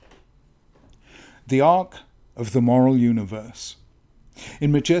The Ark of the Moral Universe.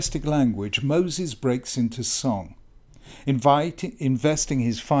 In majestic language, Moses breaks into song, investing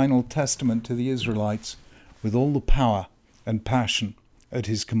his final testament to the Israelites with all the power and passion at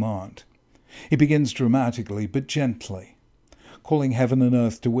his command. He begins dramatically but gently, calling heaven and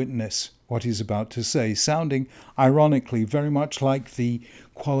earth to witness what he's about to say, sounding ironically very much like the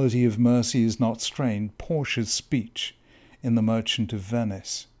quality of mercy is not strained, Portia's speech in The Merchant of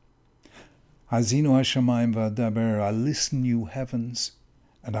Venice. Haazinu Hashamayim v'adaber, I listen, you heavens,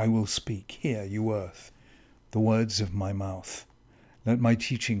 and I will speak. Hear, you earth, the words of my mouth. Let my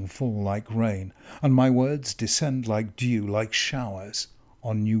teaching fall like rain, and my words descend like dew, like showers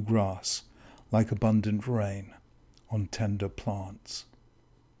on new grass, like abundant rain on tender plants.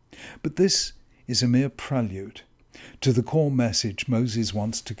 But this is a mere prelude to the core message Moses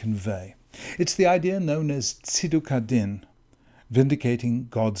wants to convey. It's the idea known as tziduk hadin, vindicating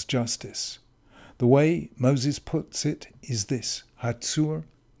God's justice. The way Moses puts it is this: Hatzur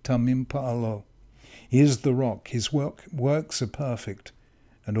tamim pa'alo. He is the rock, his works are perfect,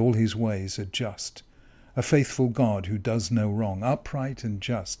 and all his ways are just. A faithful God who does no wrong, upright and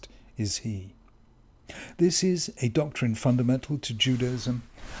just is he. This is a doctrine fundamental to Judaism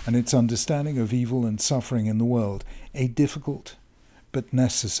and its understanding of evil and suffering in the world, a difficult but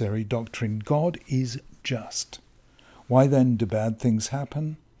necessary doctrine. God is just. Why then do bad things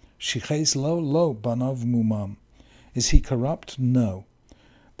happen? Shiches lo banav mumam. Is he corrupt? No.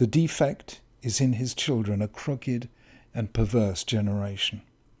 The defect is in his children, a crooked and perverse generation.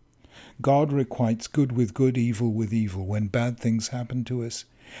 God requites good with good, evil with evil. When bad things happen to us,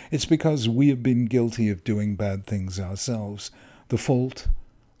 it's because we have been guilty of doing bad things ourselves. The fault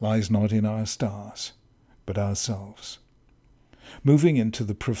lies not in our stars, but ourselves. Moving into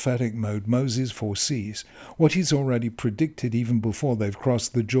the prophetic mode, Moses foresees what he's already predicted even before they've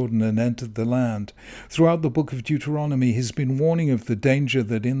crossed the Jordan and entered the land. Throughout the book of Deuteronomy, he's been warning of the danger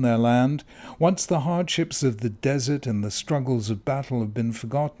that in their land, once the hardships of the desert and the struggles of battle have been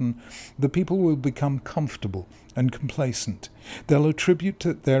forgotten, the people will become comfortable and complacent. They'll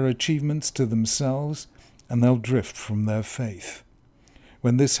attribute their achievements to themselves, and they'll drift from their faith.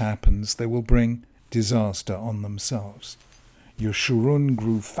 When this happens, they will bring disaster on themselves. Your shurun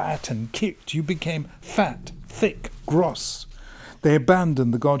grew fat and kicked. You became fat, thick, gross. They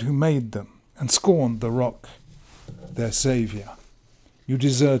abandoned the God who made them and scorned the rock, their saviour. You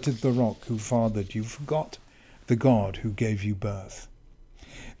deserted the rock who fathered you, forgot the God who gave you birth.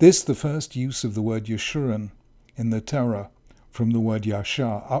 This, the first use of the word Yeshurun in the Torah, from the word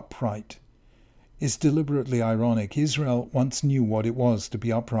Yashar, upright, is deliberately ironic. Israel once knew what it was to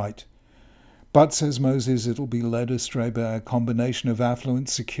be upright. But, says Moses, it'll be led astray by a combination of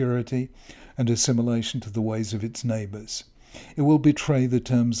affluence, security, and assimilation to the ways of its neighbours. It will betray the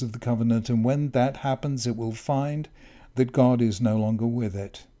terms of the covenant, and when that happens, it will find that God is no longer with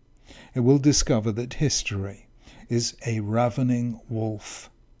it. It will discover that history is a ravening wolf.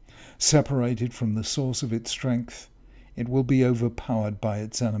 Separated from the source of its strength, it will be overpowered by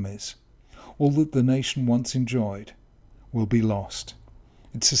its enemies. All that the nation once enjoyed will be lost.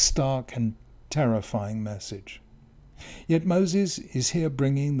 It's a stark and terrifying message. Yet Moses is here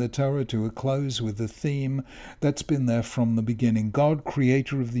bringing the Torah to a close with a theme that's been there from the beginning. God,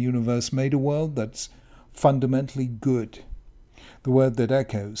 creator of the universe, made a world that's fundamentally good. The word that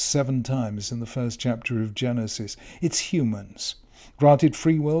echoes 7 times in the first chapter of Genesis. It's humans, granted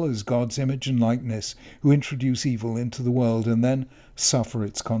free will as God's image and likeness, who introduce evil into the world and then suffer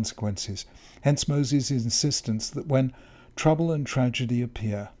its consequences. Hence Moses' insistence that when trouble and tragedy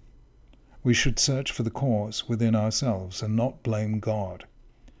appear, we should search for the cause within ourselves and not blame God.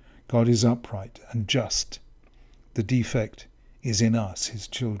 God is upright and just. The defect is in us, his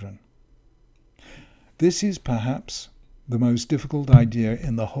children. This is perhaps the most difficult idea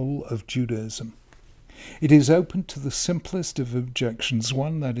in the whole of Judaism. It is open to the simplest of objections,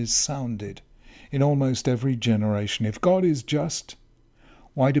 one that is sounded in almost every generation. If God is just,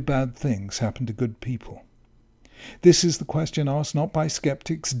 why do bad things happen to good people? This is the question asked not by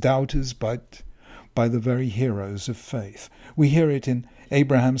skeptics, doubters, but by the very heroes of faith. We hear it in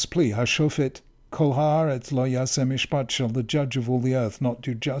Abraham's plea, Hashofet kol haaretz lo yaseh mishpat, shall the judge of all the earth not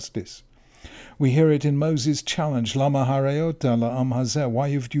do justice? We hear it in Moses' challenge, Lama hareota la'am hazeh, why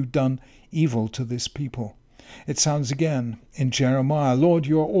have you done evil to this people? It sounds again in Jeremiah, Lord,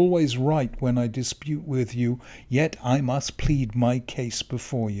 you are always right when I dispute with you, yet I must plead my case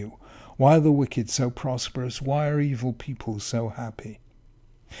before you. Why are the wicked so prosperous? Why are evil people so happy?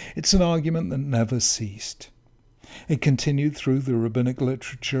 It's an argument that never ceased. It continued through the rabbinic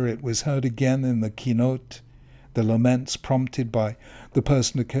literature. It was heard again in the Kinot, the laments prompted by the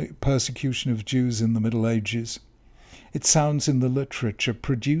persecution of Jews in the Middle Ages. It sounds in the literature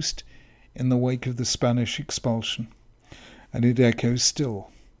produced in the wake of the Spanish expulsion, and it echoes still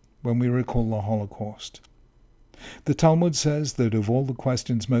when we recall the Holocaust. The Talmud says that of all the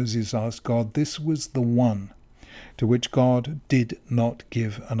questions Moses asked God, this was the one to which God did not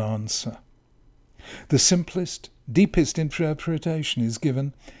give an answer. The simplest, deepest interpretation is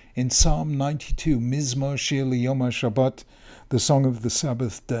given in Psalm 92, Mizmor Shir Yom HaShabbat, the song of the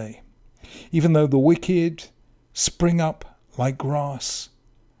Sabbath day. Even though the wicked spring up like grass,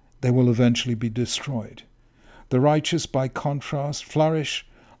 they will eventually be destroyed. The righteous, by contrast, flourish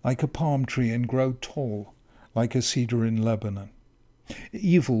like a palm tree and grow tall like a cedar in Lebanon.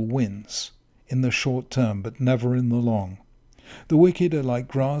 Evil wins in the short term, but never in the long. The wicked are like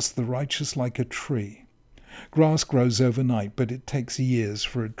grass, the righteous like a tree. Grass grows overnight, but it takes years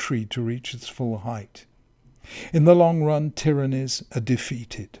for a tree to reach its full height. In the long run, tyrannies are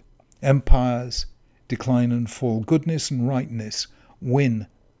defeated. Empires decline and fall. Goodness and rightness win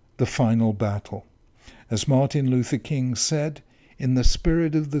the final battle. As Martin Luther King said, in the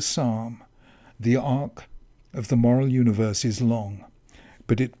spirit of the psalm, the arc of the moral universe is long,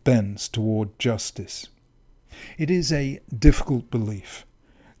 but it bends toward justice. It is a difficult belief,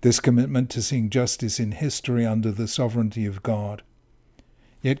 this commitment to seeing justice in history under the sovereignty of God.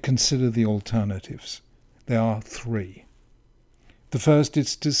 Yet consider the alternatives. There are three. The first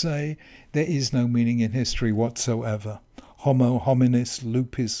is to say there is no meaning in history whatsoever. Homo hominis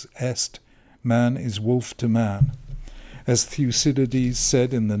lupus est, man is wolf to man. As Thucydides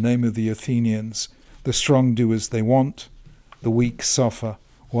said in the name of the Athenians, the strong do as they want, the weak suffer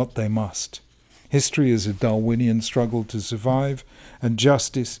what they must. History is a Darwinian struggle to survive, and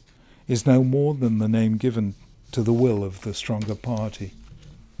justice is no more than the name given to the will of the stronger party.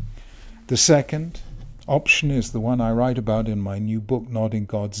 The second option is the one I write about in my new book, Not in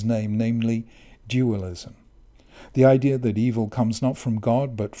God's Name, namely dualism. The idea that evil comes not from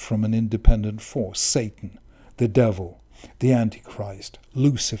God, but from an independent force, Satan, the devil, the Antichrist,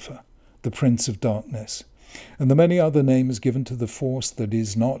 Lucifer, the Prince of Darkness, and the many other names given to the force that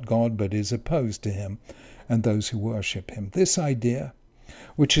is not God but is opposed to him and those who worship him. This idea,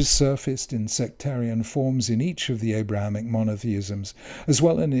 which has surfaced in sectarian forms in each of the Abrahamic monotheisms, as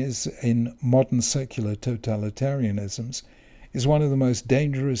well as in modern secular totalitarianisms, is one of the most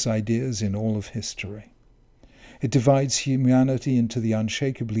dangerous ideas in all of history. It divides humanity into the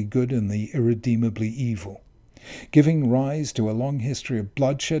unshakably good and the irredeemably evil, giving rise to a long history of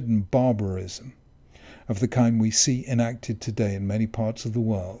bloodshed and barbarism, of the kind we see enacted today in many parts of the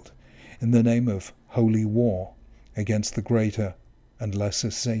world, in the name of holy war against the greater and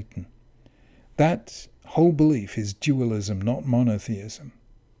lesser Satan. That whole belief is dualism, not monotheism.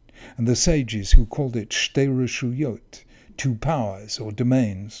 And the sages who called it Shtei Reshuyot, two powers or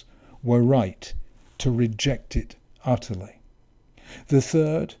domains, were right to reject it utterly. The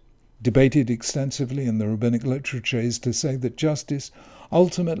third, debated extensively in the rabbinic literature, is to say that justice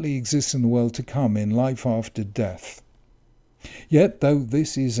ultimately exists in the world to come, in life after death. Yet, though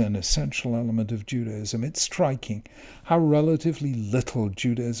this is an essential element of Judaism, it's striking how relatively little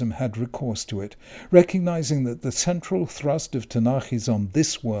Judaism had recourse to it, recognizing that the central thrust of Tanakh is on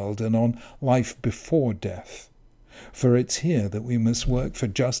this world and on life before death. For it's here that we must work for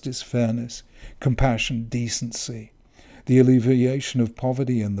justice, fairness, compassion, decency, the alleviation of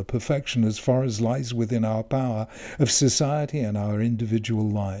poverty and the perfection, as far as lies within our power, of society and our individual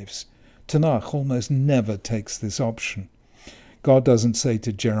lives. Tanakh almost never takes this option. God doesn't say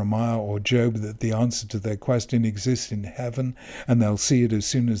to Jeremiah or Job that the answer to their question exists in heaven and they'll see it as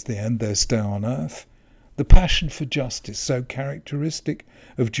soon as they end their stay on earth. The passion for justice, so characteristic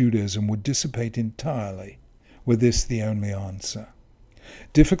of Judaism, would dissipate entirely were this the only answer.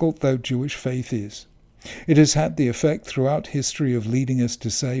 Difficult though Jewish faith is, it has had the effect throughout history of leading us to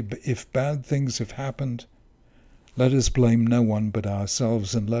say, if bad things have happened, let us blame no one but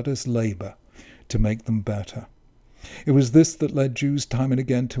ourselves and let us labor to make them better. It was this that led Jews time and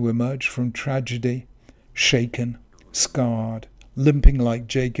again to emerge from tragedy, shaken, scarred, limping like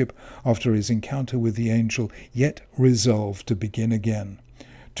Jacob after his encounter with the angel, yet resolved to begin again,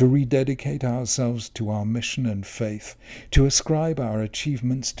 to rededicate ourselves to our mission and faith, to ascribe our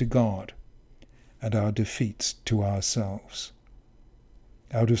achievements to God and our defeats to ourselves.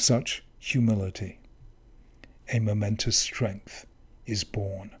 Out of such humility, a momentous strength is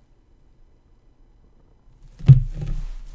born.